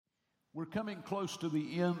We're coming close to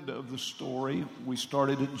the end of the story. We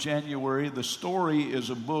started in January. The story is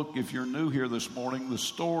a book. If you're new here this morning, the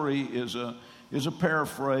story is a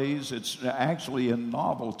paraphrase. It's actually a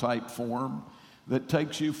novel type form that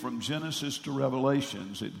takes you from Genesis to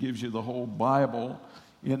Revelations. It gives you the whole Bible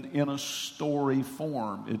in a story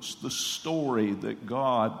form. It's the story that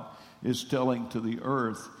God is telling to the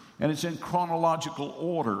earth. And it's in chronological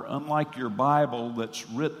order, unlike your Bible that's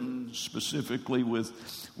written specifically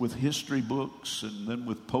with history books, and then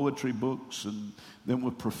with poetry books, and then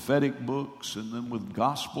with prophetic books, and then with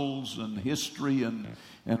gospels and history and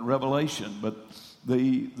revelation. But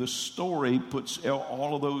the story puts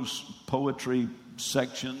all of those poetry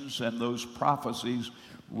sections and those prophecies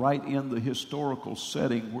right in the historical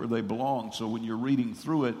setting where they belong. So when you're reading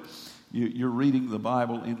through it, you're reading the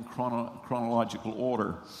Bible in chronological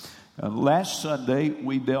order. Last Sunday,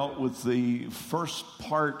 we dealt with the first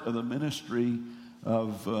part of the ministry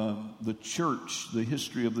of the church, the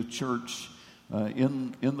history of the church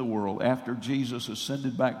in the world. After Jesus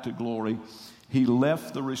ascended back to glory, he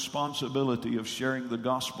left the responsibility of sharing the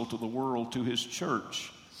gospel to the world to his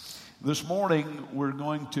church. This morning, we're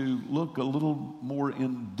going to look a little more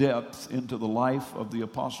in depth into the life of the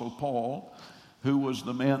Apostle Paul, who was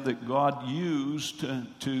the man that God used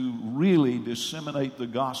to really disseminate the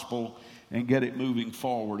gospel and get it moving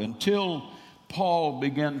forward. Until Paul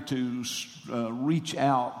began to reach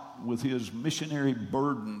out with his missionary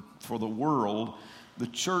burden for the world, the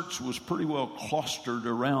church was pretty well clustered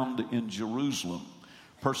around in Jerusalem.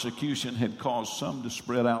 Persecution had caused some to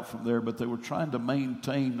spread out from there, but they were trying to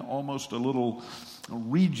maintain almost a little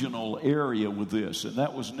regional area with this, and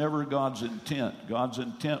that was never God's intent. God's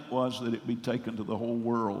intent was that it be taken to the whole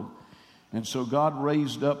world. And so God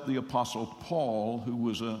raised up the Apostle Paul, who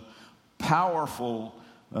was a powerful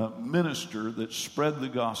minister that spread the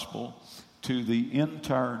gospel to the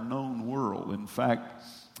entire known world. In fact,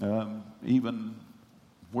 even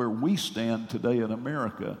where we stand today in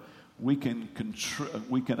America, we can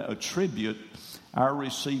attribute our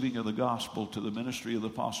receiving of the gospel to the ministry of the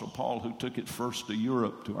Apostle Paul, who took it first to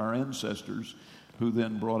Europe, to our ancestors, who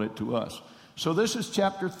then brought it to us. So this is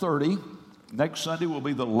chapter 30. Next Sunday will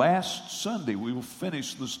be the last Sunday. We will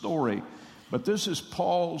finish the story. But this is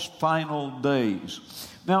Paul's final days.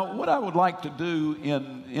 Now, what I would like to do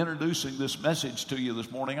in introducing this message to you this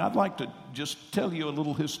morning, I'd like to just tell you a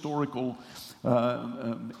little historical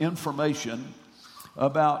information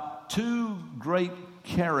about two great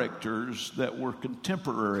characters that were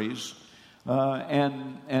contemporaries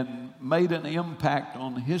and made an impact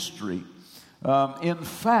on history. In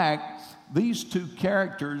fact, these two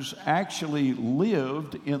characters actually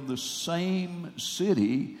lived in the same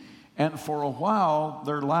city, and for a while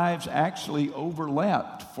their lives actually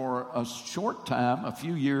overlapped. For a short time, a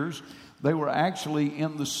few years, they were actually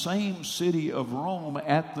in the same city of Rome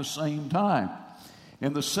at the same time.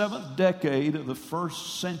 In the 7th decade of the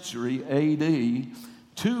 1st century A.D.,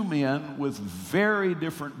 two men with very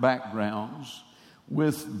different backgrounds,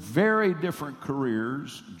 with very different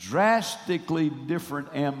careers, drastically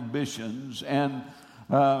different ambitions, and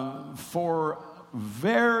for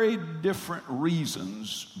very different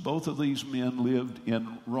reasons, both of these men lived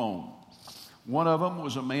in Rome. One of them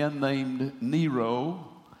was a man named Nero,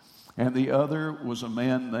 and the other was a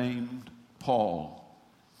man named Paul.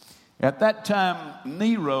 At that time,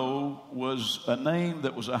 Nero was a name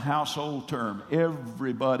that was a household term.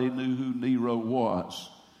 Everybody knew who Nero was.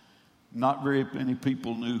 Not very many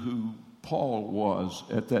people knew who Paul was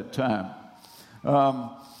at that time.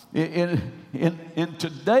 In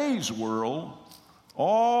today's world,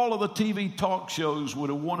 all of the TV talk shows would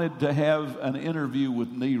have wanted to have an interview with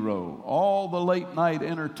Nero. All the late night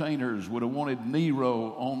entertainers would have wanted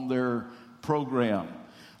Nero on their program.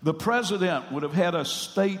 The president would have had a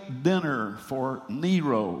state dinner for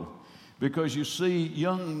Nero, because you see,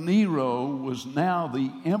 young Nero was now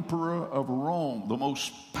the emperor of Rome, the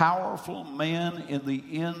most powerful man in the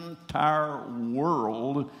entire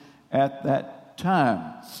world at that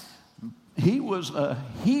time. He was a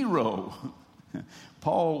hero.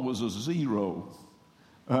 Paul was a zero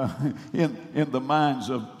in the minds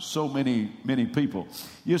of so many people.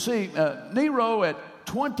 You see, Nero at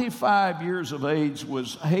 25 years of age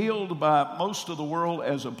was hailed by most of the world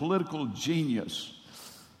as a political genius.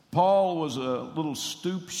 Paul was a little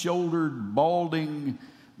stoop-shouldered, balding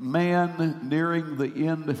man nearing the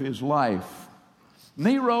end of his life.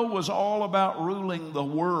 Nero was all about ruling the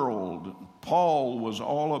world. Paul was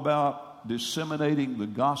all about disseminating the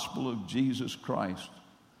gospel of Jesus Christ.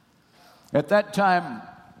 At that time,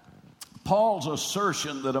 Paul's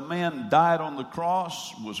assertion that a man died on the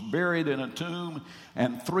cross, was buried in a tomb,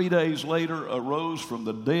 and 3 days later arose from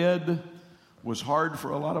the dead was hard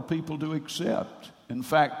for a lot of people to accept. In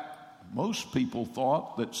fact, most people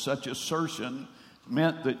thought that such assertion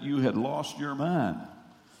meant that you had lost your mind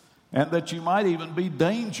and that you might even be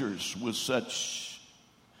dangerous with such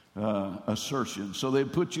assertion. So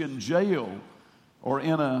they'd put you in jail or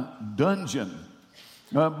in a dungeon.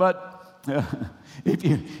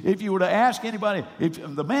 If you were to ask anybody, if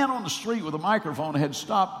the man on the street with a microphone had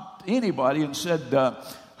stopped anybody and said,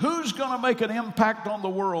 who's going to make an impact on the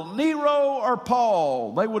world, Nero or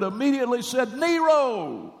Paul? They would have immediately said,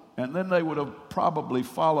 Nero. And then they would have probably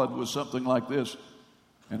followed with something like this.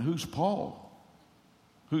 And who's Paul?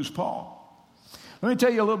 Who's Paul? Let me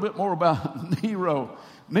tell you a little bit more about Nero.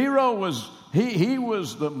 Nero was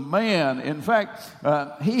the man. In fact,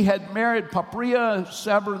 he had married Poppaea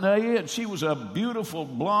Saturnalia, and she was a beautiful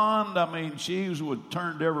blonde. I mean, she would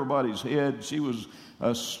turn everybody's head. She was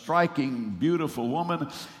a striking, beautiful woman,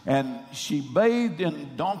 and she bathed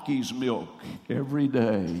in donkey's milk every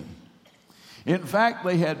day. In fact,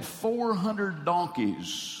 they had 400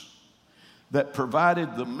 donkeys that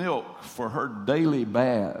provided the milk for her daily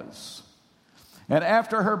baths. And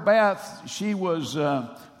after her bath, she was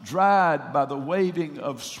dried by the waving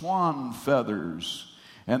of swan feathers.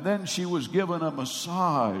 And then she was given a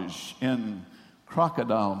massage in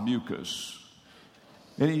crocodile mucus.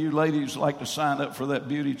 Any of you ladies like to sign up for that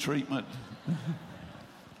beauty treatment?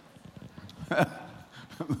 Let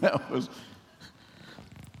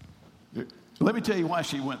me tell you why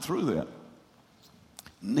she went through that.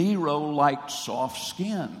 Nero liked soft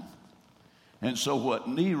skin. And so what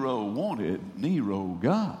Nero wanted, Nero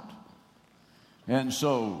got. And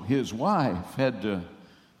so his wife had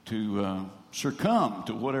to succumb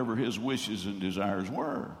to whatever his wishes and desires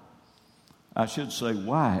were. I should say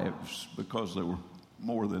wives, because there were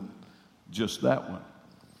more than just that one.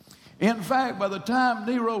 In fact, by the time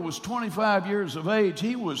Nero was 25 years of age,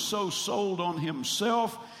 he was so sold on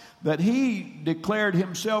himself that he declared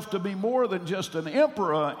himself to be more than just an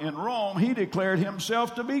emperor in Rome. He declared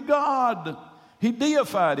himself to be God. He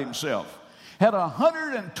deified himself. Had a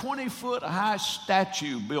 120-foot high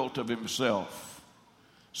statue built of himself.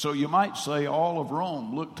 So you might say all of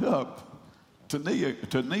Rome looked up to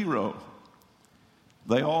Nero.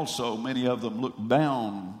 They also, many of them, looked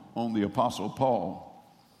down on the Apostle Paul.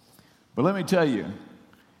 But let me tell you,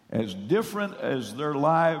 as different as their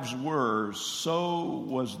lives were, so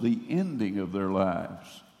was the ending of their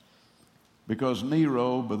lives. Because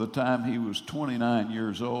Nero, by the time he was 29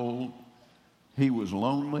 years old, he was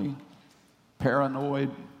lonely, paranoid.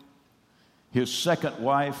 His second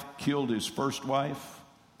wife killed his first wife.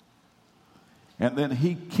 And then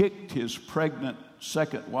he kicked his pregnant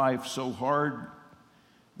second wife so hard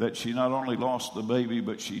that she not only lost the baby,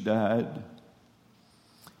 but she died.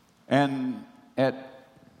 And at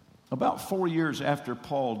about 4 years after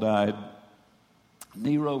Paul died,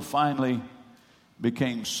 Nero finally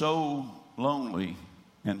became so lonely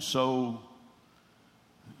and so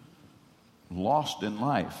lost in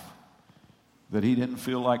life that he didn't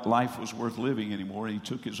feel like life was worth living anymore. He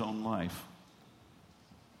took his own life.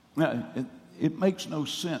 Now, it makes no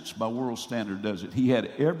sense by world standard, does it? He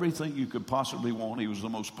had everything you could possibly want. He was the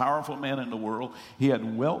most powerful man in the world. He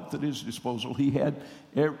had wealth at his disposal. He had,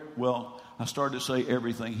 I started to say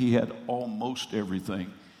everything. He had almost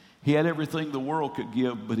everything. He had everything the world could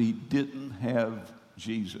give, but he didn't have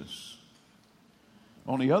Jesus.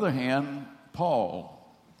 On the other hand, Paul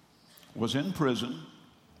was in prison.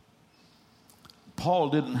 Paul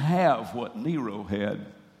didn't have what Nero had,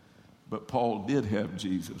 but Paul did have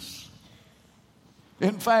Jesus.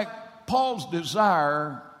 In fact, Paul's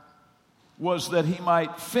desire was that he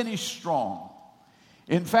might finish strong.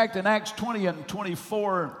 In fact, in Acts 20 and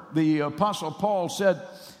 24, the Apostle Paul said,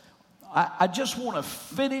 I just want to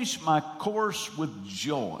finish my course with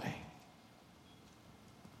joy.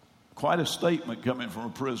 Quite a statement coming from a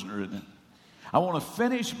prisoner, isn't it? I want to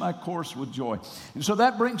finish my course with joy. And so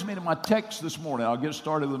that brings me to my text this morning. I'll get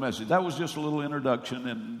started with the message. That was just a little introduction,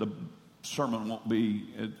 and the sermon won't be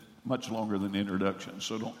much longer than the introduction,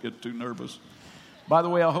 so don't get too nervous. By the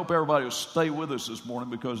way, I hope everybody will stay with us this morning,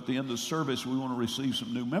 because at the end of the service, we want to receive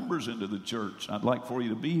some new members into the church. I'd like for you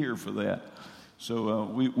to be here for that. So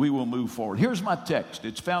we will move forward. Here's my text.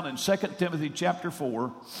 It's found in 2 Timothy chapter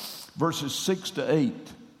 4, verses 6 to 8.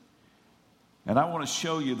 And I want to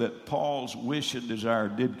show you that Paul's wish and desire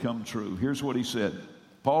did come true. Here's what he said.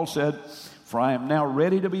 Paul said, "For I am now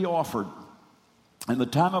ready to be offered, and the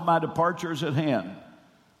time of my departure is at hand.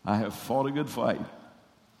 I have fought a good fight.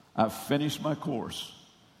 I've finished my course.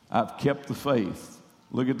 I've kept the faith."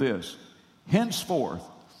 Look at this. Henceforth,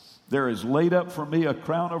 there is laid up for me a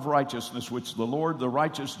crown of righteousness, which the Lord, the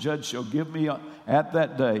righteous judge, shall give me at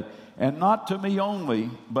that day, and not to me only,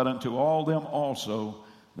 but unto all them also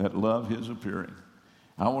that love his appearing.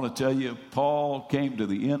 I want to tell you, Paul came to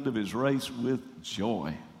the end of his race with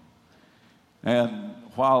joy. And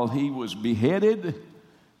while he was beheaded,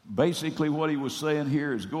 basically what he was saying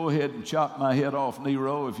here is, go ahead and chop my head off,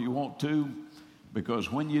 Nero, if you want to,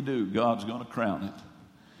 because when you do, God's going to crown it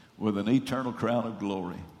with an eternal crown of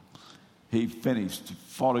glory. He finished,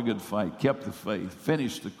 fought a good fight, kept the faith,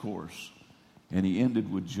 finished the course, and he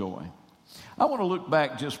ended with joy. I want to look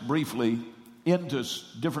back just briefly into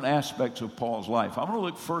different aspects of Paul's life. I want to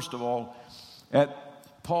look first of all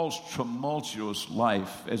at Paul's tumultuous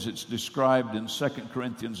life as it's described in 2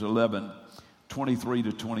 Corinthians 11, 23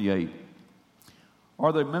 to 28.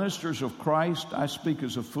 Are they ministers of Christ? I speak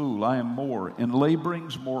as a fool. I am more. In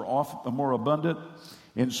laborings more abundant,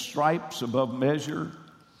 in stripes above measure,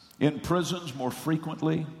 in prisons more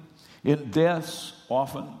frequently, in deaths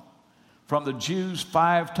often. From the Jews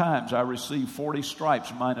 5 times I received 40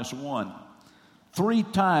 stripes minus 1. 3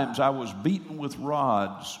 times I was beaten with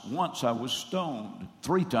rods. Once I was stoned.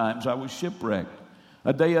 3 times I was shipwrecked.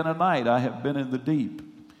 A day and a night I have been in the deep.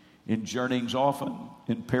 In journeyings often,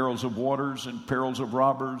 in perils of waters, in perils of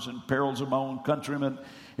robbers, in perils of my own countrymen,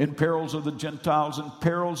 in perils of the Gentiles, in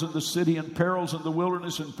perils in the city, in perils in the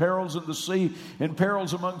wilderness, in perils in the sea, in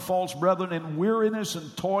perils among false brethren, in weariness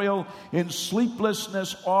and toil, in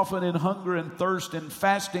sleeplessness often, in hunger and thirst, in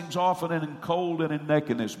fastings often, and in cold and in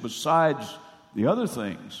nakedness. Besides the other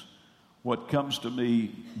things, what comes to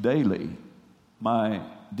me daily, my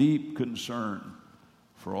deep concern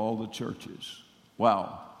for all the churches.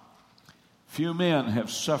 Wow. Few men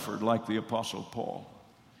have suffered like the Apostle Paul.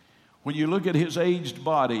 When you look at his aged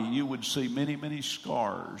body, you would see many, many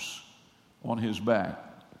scars on his back.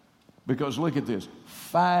 Because look at this.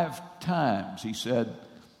 5 times, he said,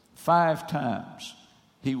 5 times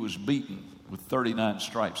he was beaten with 39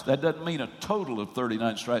 stripes. That doesn't mean a total of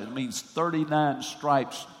 39 stripes. It means 39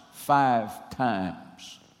 stripes 5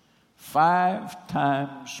 times. 5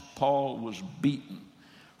 times Paul was beaten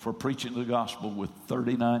for preaching the gospel with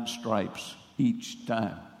 39 stripes each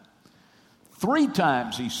time. 3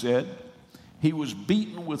 times, he said, he was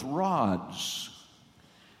beaten with rods.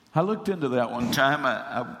 I looked into that one time.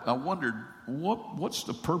 I wondered, what's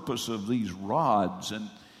the purpose of these rods?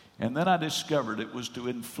 And then I discovered it was to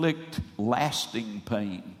inflict lasting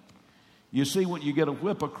pain. You see, when you get a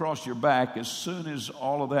whip across your back, as soon as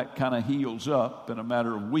all of that kind of heals up in a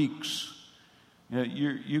matter of weeks,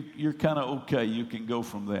 you're kind of okay. You can go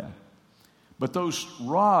from that. But those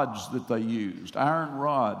rods that they used, iron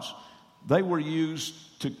rods, they were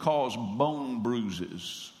used to cause bone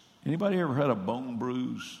bruises. Anybody ever had a bone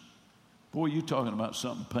bruise? Boy, you're talking about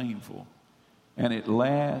something painful. And it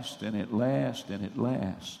lasts, and it lasts, and it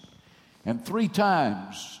lasts. And 3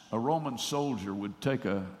 times a Roman soldier would take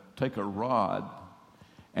a rod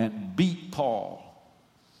and beat Paul,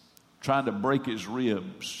 trying to break his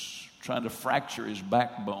ribs, trying to fracture his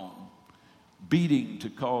backbone, beating to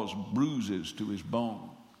cause bruises to his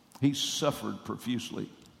bone. He suffered profusely.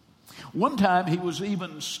 One time he was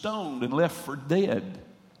even stoned and left for dead.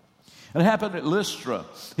 It happened at Lystra.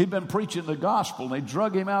 He'd been preaching the gospel, and they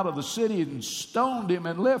drug him out of the city and stoned him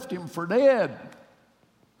and left him for dead.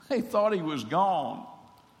 They thought he was gone,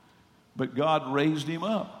 but God raised him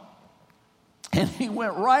up. And he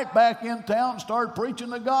went right back in town and started preaching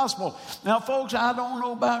the gospel. Now, folks, I don't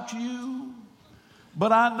know about you,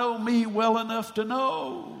 but I know me well enough to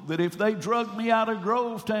know that if they drugged me out of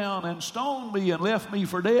Grovetown and stoned me and left me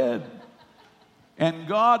for dead, and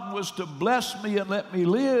God was to bless me and let me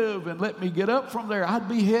live and let me get up from there, I'd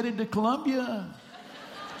be headed to Columbia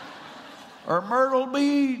or Myrtle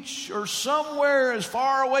Beach or somewhere as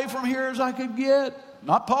far away from here as I could get.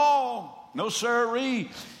 Not Paul. No sirree.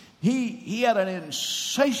 He had an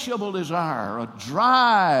insatiable desire, a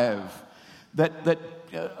drive that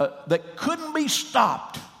couldn't be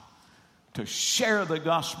stopped to share the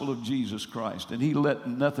gospel of Jesus Christ. And he let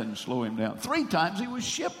nothing slow him down. 3 times he was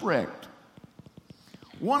shipwrecked.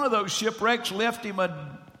 One of those shipwrecks left him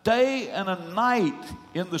a day and a night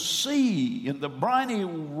in the sea, in the briny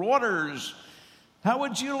waters. How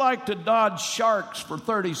would you like to dodge sharks for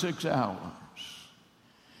 36 hours?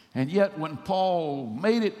 And yet when Paul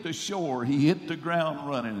made it to shore, he hit the ground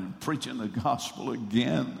running and preaching the gospel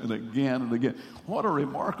again and again and again. What a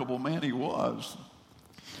remarkable man he was.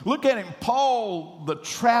 Look at him, Paul, the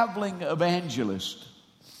traveling evangelist.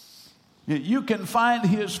 You can find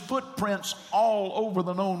his footprints all over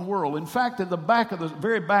the known world. In fact, in the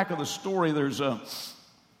very back of the story, there's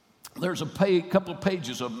there's a couple of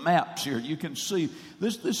pages of maps here. You can see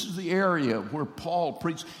this is the area where Paul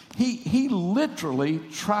preached. He literally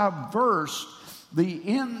traversed the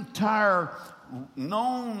entire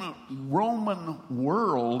known Roman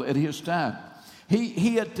world at his time.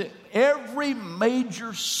 He had to every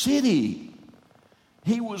major city.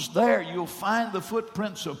 He was there. You'll find the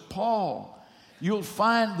footprints of Paul. You'll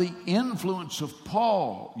find the influence of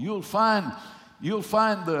Paul. You'll find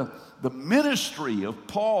the ministry of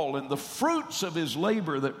Paul and the fruits of his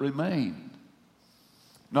labor that remained.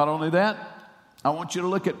 Not only that, I want you to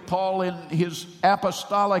look at Paul in his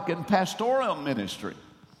apostolic and pastoral ministry.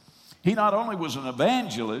 He not only was an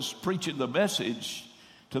evangelist preaching the message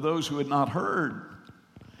to those who had not heard,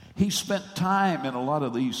 he spent time in a lot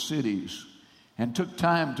of these cities and took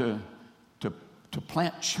time to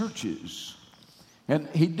plant churches. And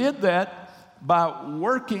he did that by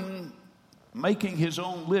making his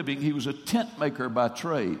own living. He was a tent maker by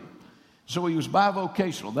trade. So he was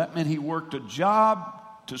bivocational. That meant he worked a job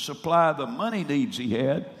to supply the money needs he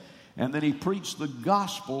had, and then he preached the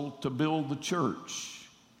gospel to build the church.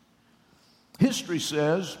 History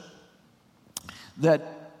says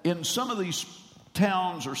that in some of these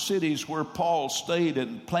towns or cities where Paul stayed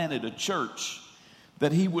and planted a church,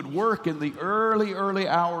 that he would work in the early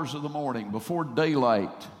hours of the morning before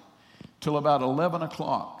daylight till about 11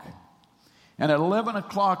 o'clock. And at 11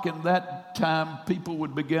 o'clock in that time, people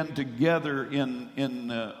would begin to gather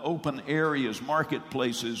in open areas,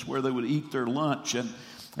 marketplaces, where they would eat their lunch. And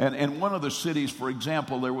in one of the cities, for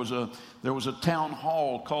example, there was a town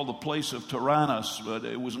hall called the Place of Tyrannus.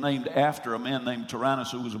 It was named after a man named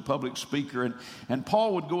Tyrannus who was a public speaker. And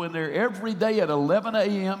Paul would go in there every day at 11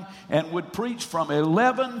 a.m. and would preach from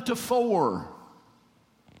 11 to 4.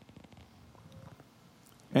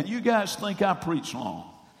 And you guys think I preach long.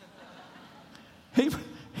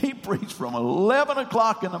 He preached from 11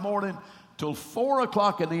 o'clock in the morning till 4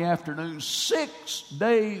 o'clock in the afternoon, 6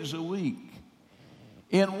 days a week.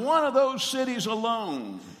 In one of those cities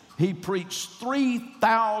alone, he preached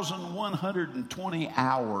 3,120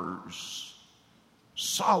 hours.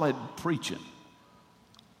 Solid preaching.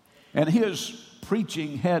 And his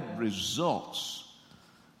preaching had results.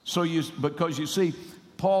 Because you see,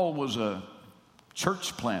 Paul was a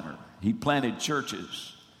church planter. He planted churches.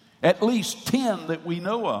 At least 10 that we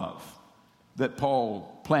know of that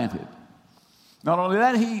Paul planted. Not only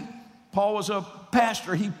that, Paul was a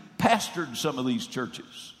pastor. He pastored some of these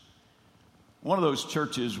churches. One of those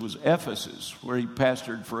churches was Ephesus, where he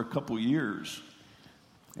pastored for a couple years.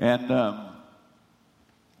 And one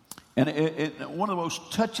of the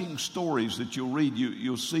most touching stories that you'll read,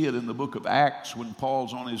 you'll see it in the book of Acts when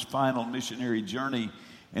Paul's on his final missionary journey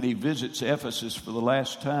and he visits Ephesus for the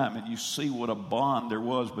last time, and you see what a bond there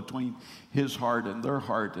was between his heart and their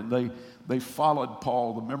heart. And they followed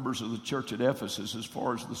Paul, the members of the church at Ephesus, as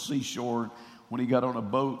far as the seashore when he got on a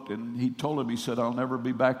boat. And he told him, he said, "I'll never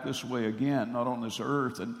be back this way again, not on this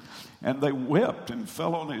earth." And they wept and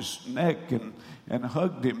fell on his neck and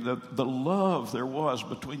hugged him. The love there was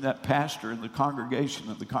between that pastor and the congregation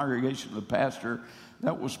of the pastor,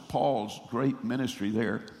 that was Paul's great ministry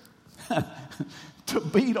there. To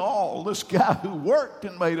beat all, this guy who worked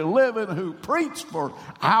and made a living, who preached for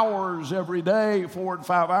hours every day, 4 and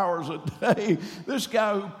 5 hours a day, this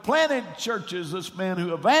guy who planted churches, this man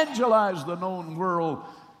who evangelized the known world,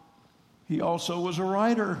 he also was a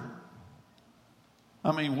writer.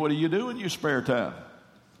 I mean, what do you do in your spare time?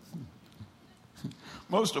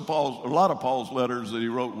 A lot of Paul's letters that he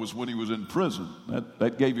wrote was when he was in prison.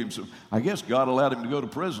 That gave him some, I guess God allowed him to go to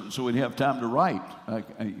prison so he'd have time to write.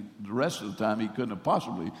 The rest of the time he couldn't have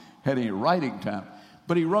possibly had any writing time.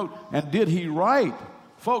 But he wrote, and did he write?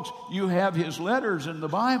 Folks, you have his letters in the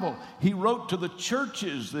Bible. He wrote to the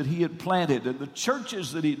churches that he had planted and the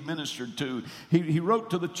churches that he had ministered to. He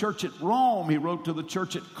wrote to the church at Rome. He wrote to the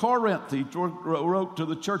church at Corinth. He wrote to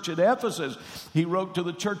the church at Ephesus. He wrote to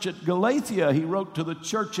the church at Galatia. He wrote to the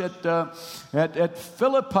church at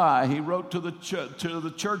Philippi. He wrote to the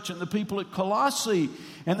church and the people at Colossae.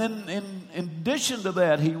 And then in addition to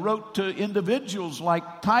that, he wrote to individuals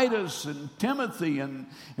like Titus and Timothy and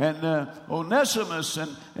Onesimus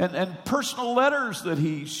and personal letters that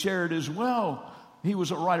he shared as well. He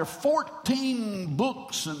was a writer. 14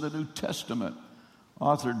 books in the New Testament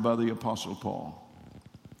authored by the Apostle Paul.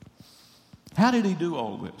 How did he do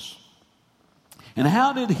all this? And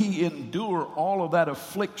how did he endure all of that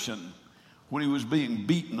affliction when he was being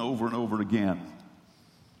beaten over and over again?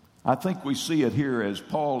 I think we see it here as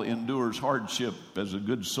Paul endures hardship as a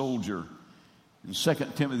good soldier. In 2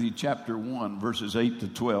 Timothy chapter 1, verses 8 to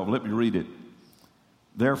 12, let me read it.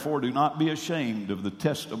 "Therefore do not be ashamed of the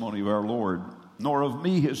testimony of our Lord, nor of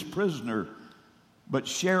me his prisoner, but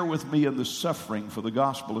share with me in the suffering for the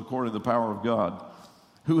gospel according to the power of God,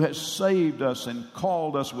 who has saved us and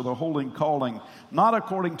called us with a holy calling, not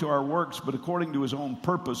according to our works, but according to his own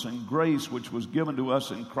purpose and grace, which was given to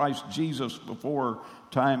us in Christ Jesus before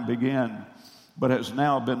time began, but has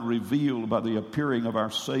now been revealed by the appearing of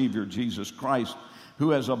our Savior, Jesus Christ,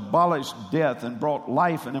 who has abolished death and brought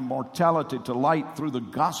life and immortality to light through the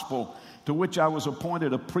gospel, to which I was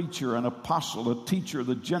appointed a preacher, an apostle, a teacher of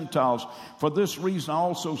the Gentiles. For this reason I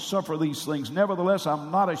also suffer these things. Nevertheless,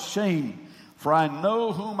 I'm not ashamed, for I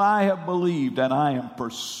know whom I have believed, and I am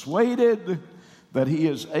persuaded that he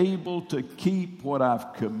is able to keep what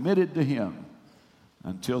I've committed to him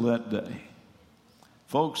until that day.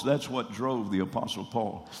 Folks, that's what drove the Apostle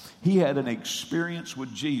Paul. He had an experience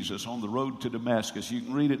with Jesus on the road to Damascus. You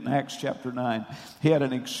can read it in Acts chapter 9. He had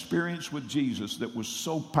an experience with Jesus that was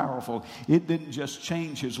so powerful. It didn't just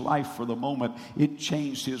change his life for the moment. It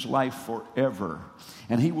changed his life forever.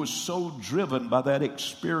 And he was so driven by that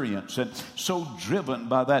experience and so driven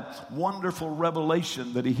by that wonderful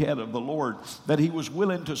revelation that he had of the Lord that he was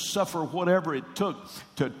willing to suffer whatever it took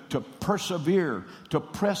to persevere, to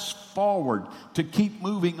press forward, to keep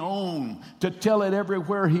moving on, to tell it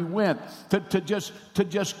everywhere he went, to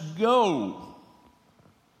just go.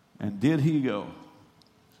 And did he go?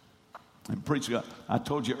 And preach God. I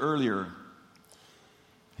told you earlier,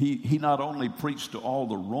 he not only preached to all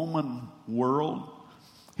the Roman world,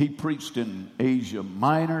 he preached in Asia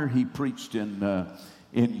Minor. He preached in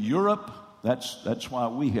Europe. That's why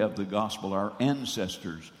we have the gospel. Our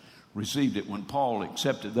ancestors received it when Paul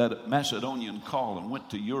accepted that Macedonian call and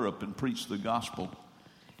went to Europe and preached the gospel.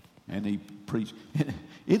 And he preached.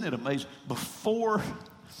 Isn't it amazing? Before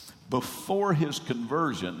his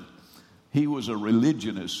conversion, he was a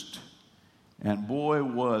religionist. And boy,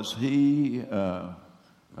 was he one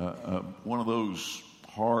of those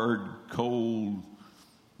hard, cold,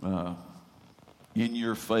 in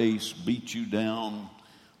your face, beat you down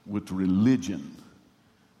with religion.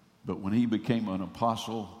 But when he became an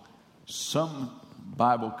apostle, some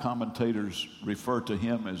Bible commentators refer to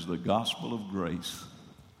him as the gospel of grace.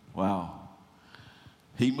 Wow.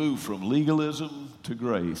 He moved from legalism to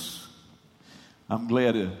grace. I'm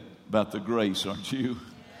glad about the grace, aren't you?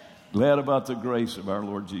 Glad about the grace of our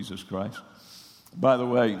Lord Jesus Christ. By the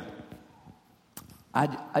way,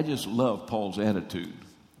 I just love Paul's attitude.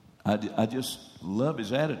 I just love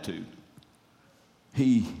his attitude.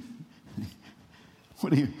 Let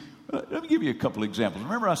me give you a couple examples.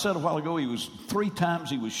 Remember I said a while ago 3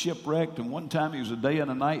 times he was shipwrecked, and one time he was a day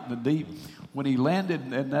and a night in the deep. When he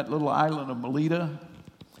landed in that little island of Melita,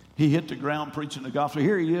 he hit the ground preaching the gospel.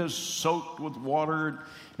 Here he is, soaked with water,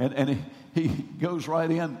 and he goes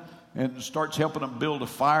right in and starts helping them build a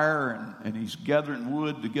fire, and he's gathering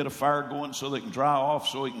wood to get a fire going so they can dry off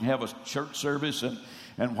so he can have a church service.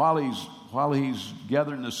 And while he's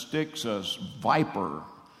gathering the sticks, a viper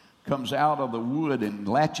comes out of the wood and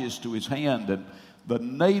latches to his hand. And the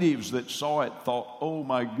natives that saw it thought, oh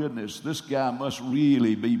my goodness, this guy must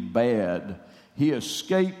really be bad. He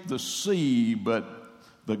escaped the sea, but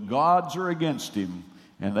the gods are against him.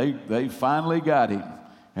 And they finally got him.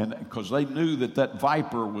 And because they knew that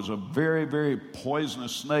viper was a very, very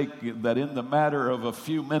poisonous snake, that in the matter of a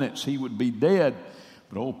few minutes he would be dead.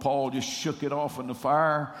 But old Paul just shook it off in the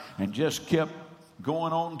fire and just kept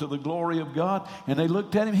going on to the glory of God. And they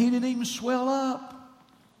looked at him. He didn't even swell up.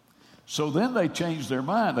 So then they changed their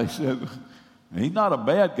mind. They said, he's not a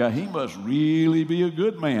bad guy. He must really be a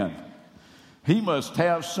good man. He must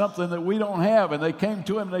have something that we don't have. And they came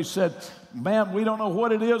to him and they said, man, we don't know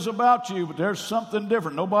what it is about you, but there's something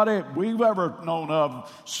different. Nobody we've ever known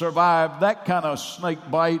of survived that kind of snake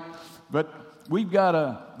bite. But we've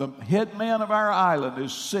got the head man of our island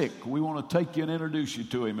is sick. We want to take you and introduce you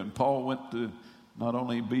to him. And Paul went to not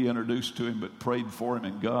only be introduced to him, but prayed for him,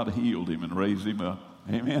 and God healed him and raised him up.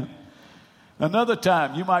 Amen. Another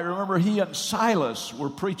time, you might remember he and Silas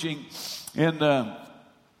were preaching in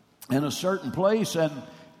a certain place,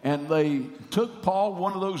 and they took Paul,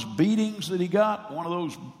 one of those beatings that he got, one of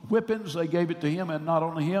those whippings, they gave it to him, and not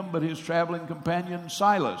only him, but his traveling companion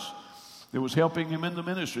Silas that was helping him in the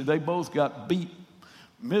ministry. They both got beat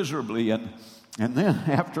miserably, and then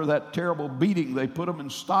after that terrible beating, they put him in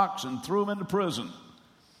stocks and threw him into prison.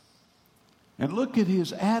 And look at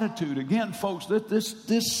his attitude. Again, folks,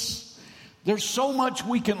 there's so much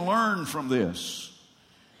we can learn from this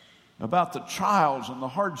about the trials and the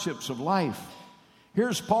hardships of life.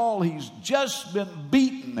 Here's Paul, he's just been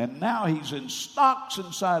beaten, and now he's in stocks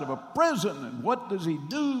inside of a prison. And what does he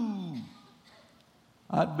do?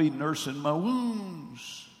 I'd be nursing my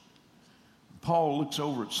wounds. Paul looks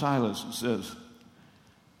over at Silas and says,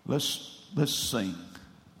 Let's sing.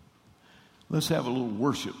 Let's have a little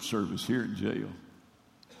worship service here in jail.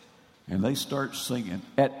 And they start singing.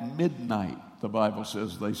 At midnight, the Bible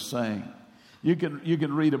says they sang. You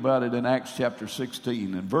can read about it in Acts chapter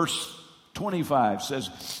 16. And verse 25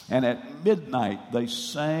 says, and at midnight they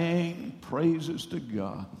sang praises to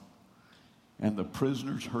God. And the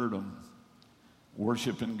prisoners heard them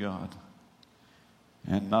worshiping God.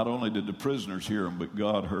 And not only did the prisoners hear them, but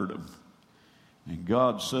God heard them. And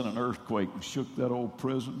God sent an earthquake and shook that old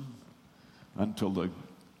prison until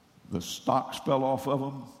the stocks fell off of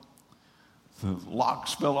them. The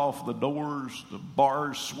locks fell off the doors. The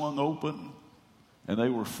bars swung open. And they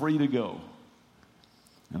were free to go.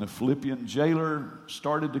 And the Philippian jailer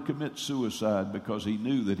started to commit suicide because he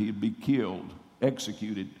knew that he'd be killed,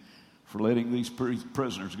 executed for letting these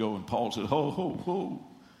prisoners go. And Paul said, ho, ho, ho.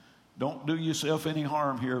 Don't do yourself any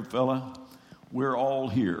harm here, fella. We're all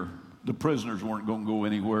here. The prisoners weren't going to go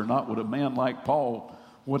anywhere, not with a man like Paul.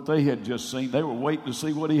 What they had just seen, they were waiting to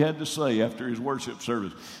see what he had to say after his worship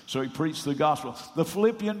service. So he preached the gospel. The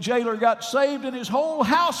Philippian jailer got saved and his whole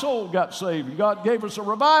household got saved. God gave us a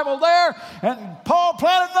revival there, and Paul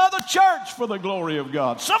planted another church for the glory of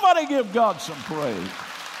God. Somebody give God some praise.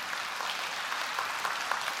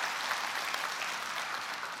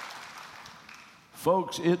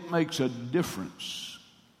 Folks, it makes a difference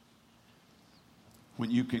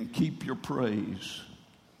when you can keep your praise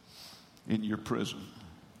in your prison.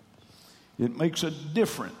 It makes a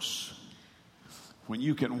difference when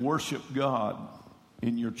you can worship God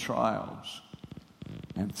in your trials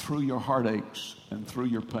and through your heartaches and through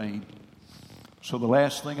your pain. So the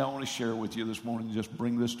last thing I want to share with you this morning, just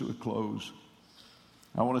bring this to a close.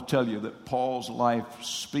 I want to tell you that Paul's life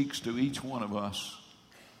speaks to each one of us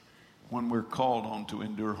when we're called on to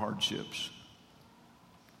endure hardships.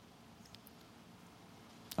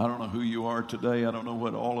 I don't know who you are today. I don't know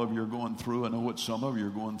what all of you are going through. I know what some of you are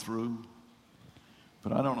going through.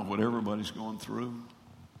 But I don't know what everybody's going through.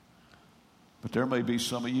 But there may be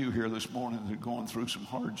some of you here this morning that are going through some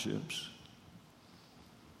hardships.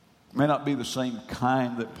 It may not be the same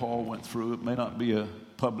kind that Paul went through. It may not be a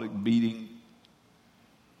public beating.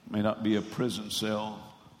 It may not be a prison cell.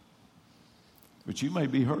 But you may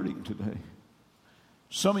be hurting today.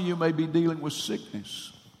 Some of you may be dealing with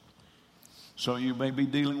sickness. Some of you may be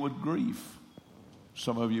dealing with grief.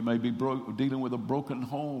 Some of you may be dealing with a broken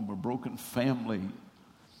home or broken family.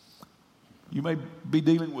 You may be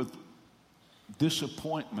dealing with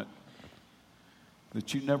disappointment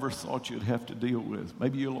that you never thought you'd have to deal with.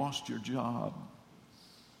 Maybe you lost your job.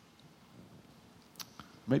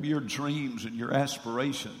 Maybe your dreams and your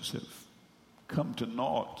aspirations have come to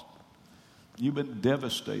naught. You've been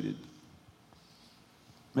devastated.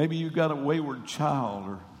 Maybe you got a wayward child,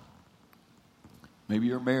 or maybe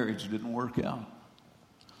your marriage didn't work out.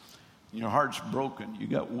 Your heart's broken. You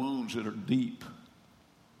got wounds that are deep.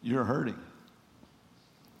 You're hurting.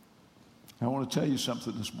 I want to tell you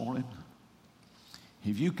something this morning.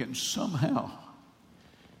 If you can somehow,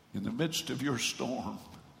 in the midst of your storm,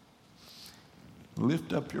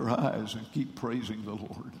 lift up your eyes and keep praising the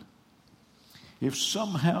Lord. If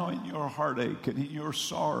somehow in your heartache and in your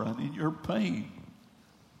sorrow and in your pain,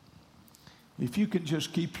 if you can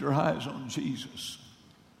just keep your eyes on Jesus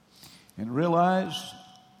and realize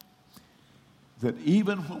that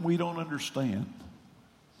even when we don't understand,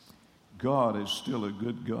 God is still a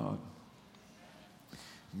good God.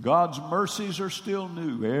 God's mercies are still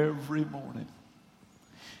new every morning.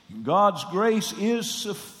 God's grace is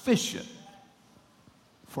sufficient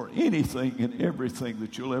for anything and everything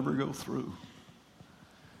that you'll ever go through.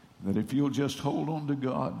 That if you'll just hold on to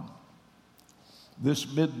God, this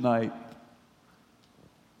midnight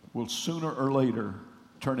will sooner or later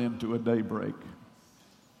turn into a daybreak.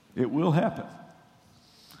 It will happen.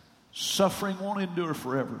 Suffering won't endure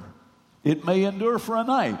forever. It may endure for a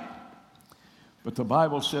night, but the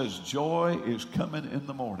Bible says joy is coming in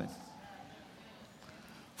the morning.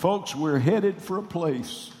 Folks, we're headed for a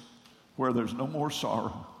place where there's no more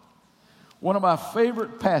sorrow. One of my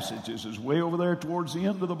favorite passages is way over there towards the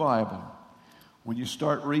end of the Bible. When you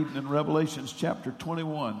start reading in Revelations chapter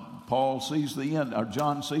 21, Paul sees the end, or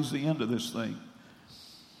John sees the end of this thing.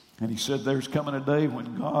 And he said there's coming a day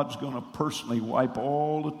when God's going to personally wipe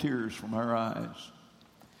all the tears from our eyes.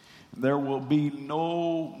 There will be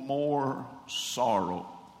no more sorrow.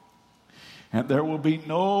 And there will be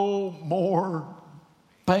no more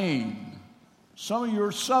pain. Some of you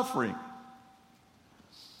are suffering.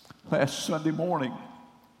 Last Sunday morning,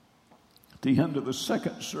 at the end of the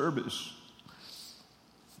second service,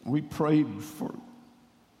 we prayed for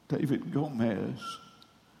David Gomez.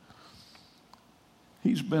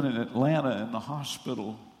 He's been in Atlanta in the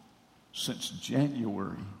hospital since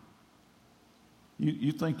January.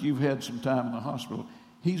 You think you've had some time in the hospital.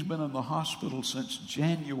 He's been in the hospital since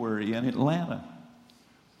January in Atlanta.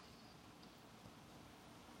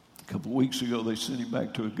 A couple of weeks ago, they sent him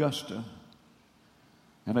back to Augusta.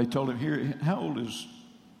 And they told him, here, how old is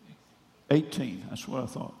 18? That's what I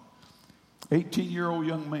thought. 18-year-old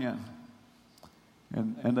young man.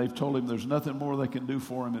 And they've told him there's nothing more they can do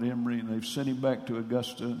for him at Emory. And they've sent him back to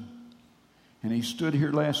Augusta. And he stood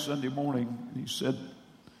here last Sunday morning. And he said,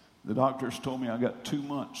 the doctors told me I got 2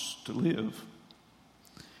 months to live.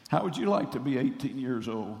 How would you like to be 18 years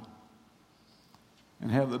old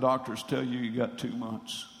and have the doctors tell you you got 2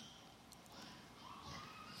 months?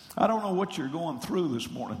 I don't know what you're going through this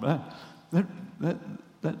morning, but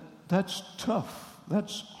that's tough.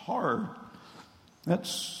 That's hard.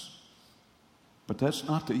 But that's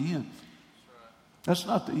not the end. That's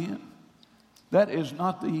not the end. That is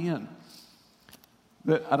not the end.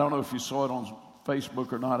 I don't know if you saw it on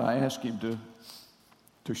Facebook or not. I asked him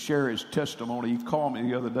to share his testimony. He called me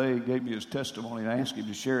the other day and gave me his testimony. And I asked him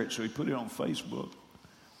to share it, so he put it on Facebook.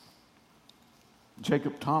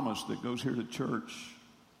 Jacob Thomas, that goes here to church,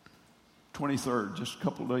 23rd, just a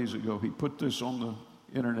couple of days ago, he put this on the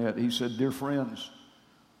internet. He said, dear friends,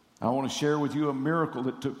 I want to share with you a miracle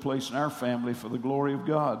that took place in our family for the glory of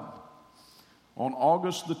God. On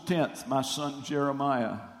August the 10th, my son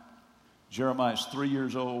Jeremiah's 3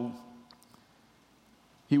 years old,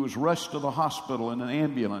 he was rushed to the hospital in an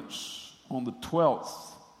ambulance. On the 12th,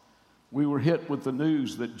 we were hit with the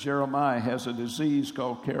news that Jeremiah has a disease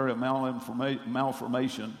called Carrier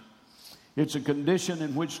malformation. It's a condition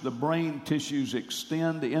in which the brain tissues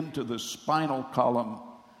extend into the spinal column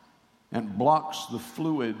and blocks the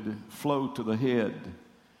fluid flow to the head.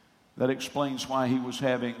 That explains why he was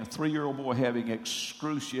having, a 3-year-old boy having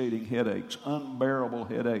excruciating headaches, unbearable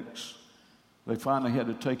headaches. They finally had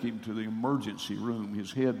to take him to the emergency room.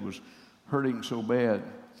 His head was hurting so bad.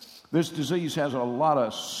 This disease has a lot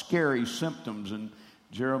of scary symptoms, and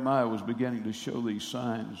Jeremiah was beginning to show these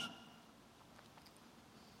signs.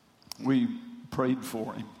 We prayed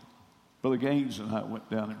for him. Brother Gaines and I went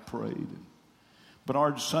down and prayed.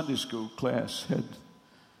 Bernard's Sunday school class had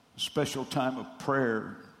a special time of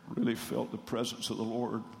prayer. Really felt the presence of the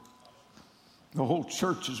Lord. The whole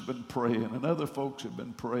church has been praying, and other folks have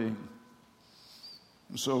been praying.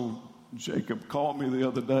 And so Jacob called me the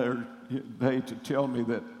other day to tell me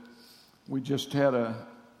that we just had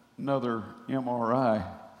another MRI.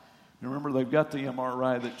 Remember, they've got the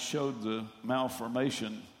MRI that showed the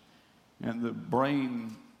malformation and the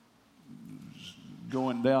brain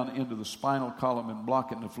going down into the spinal column and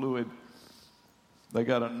blocking the fluid. They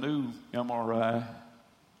got a new MRI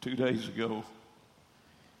 2 days ago.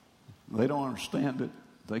 They don't understand it.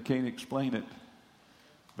 They can't explain it.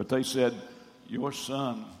 But they said, your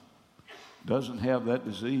son doesn't have that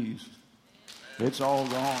disease. It's all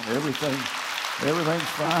gone. Everything's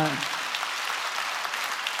fine.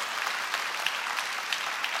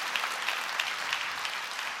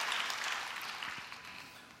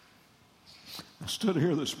 I stood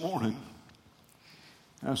here this morning.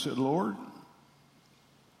 I said, Lord,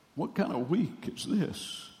 what kind of week is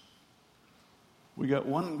this? We got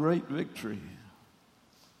one great victory,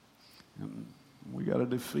 and we got a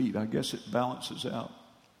defeat. I guess it balances out.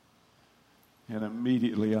 And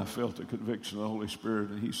immediately I felt the conviction of the Holy Spirit,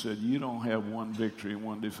 and he said, you don't have one victory and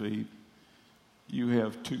one defeat. You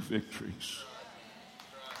have 2 victories.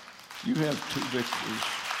 You have 2 victories.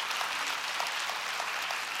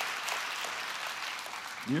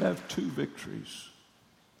 You have 2 victories.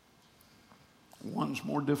 One's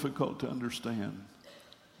more difficult to understand.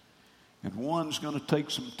 And one's going to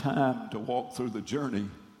take some time to walk through the journey.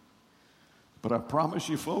 But I promise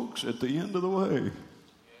you, folks, at the end of the way,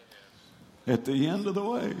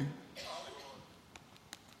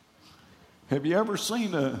 have you ever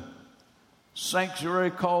seen a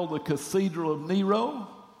sanctuary called the Cathedral of Nero?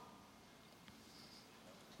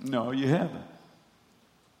 No, you haven't.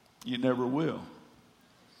 You never will.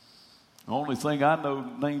 The only thing I know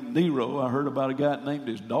named Nero, I heard about a guy that named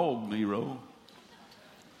his dog Nero.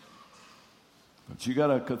 But you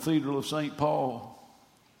got a Cathedral of St. Paul.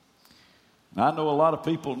 And I know a lot of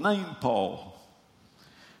people named Paul.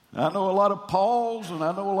 I know a lot of Pauls, and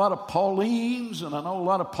I know a lot of Paulines, and I know a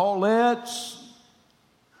lot of Paulettes.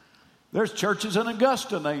 There's churches in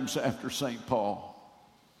Augusta named after St. Paul.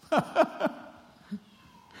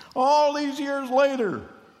 All these years later,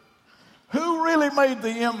 who really made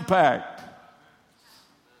the impact?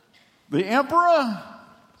 The emperor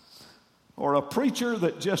or a preacher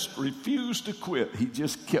that just refused to quit? He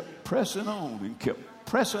just kept pressing on and kept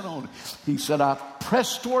pressing on. He said, I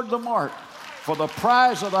press toward the mark for the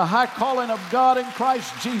prize of the high calling of God in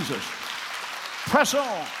Christ Jesus. Press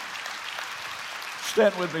on.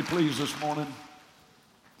 Stand with me, please, this morning.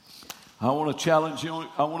 I want to challenge you.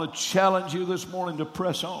 I want to challenge you this morning to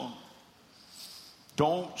press on.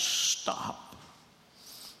 Don't stop.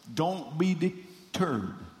 Don't be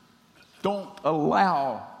deterred. Don't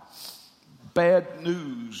allow bad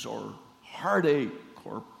news or heartache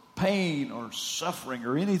or pain or suffering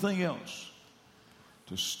or anything else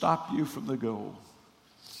to stop you from the goal.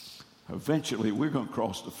 Eventually, we're going to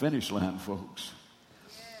cross the finish line, folks.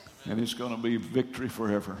 And it's going to be victory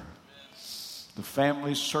forever. The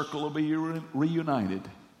family circle will be reunited.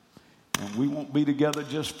 And we won't be together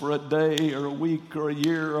just for a day or a week or a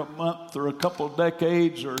year or a month or a couple of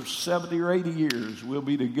decades or 70 or 80 years. We'll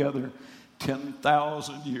be together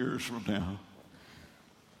 10,000 years from now.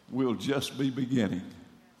 We'll just be beginning.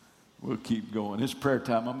 We'll keep going. It's prayer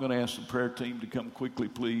time. I'm going to ask the prayer team to come quickly,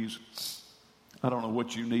 please. I don't know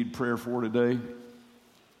what you need prayer for today.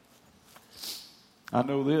 I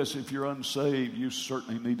know this, if you're unsaved, you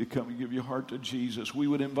certainly need to come and give your heart to Jesus. We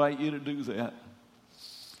would invite you to do that.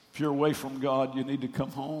 If you're away from God, you need to come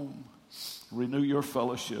home, renew your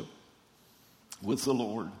fellowship with the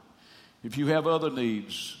Lord. If you have other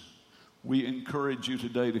needs, we encourage you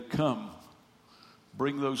today to come.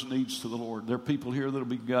 Bring those needs to the Lord. There are people here that will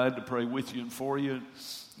be glad to pray with you and for you.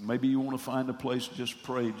 Maybe you want to find a place to just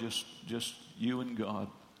pray, just you and God.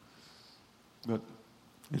 But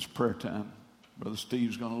it's prayer time. Brother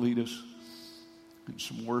Steve's going to lead us in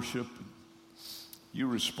some worship. You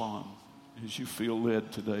respond as you feel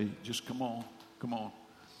led today. Just come on. Come on.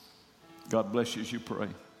 God bless you as you pray.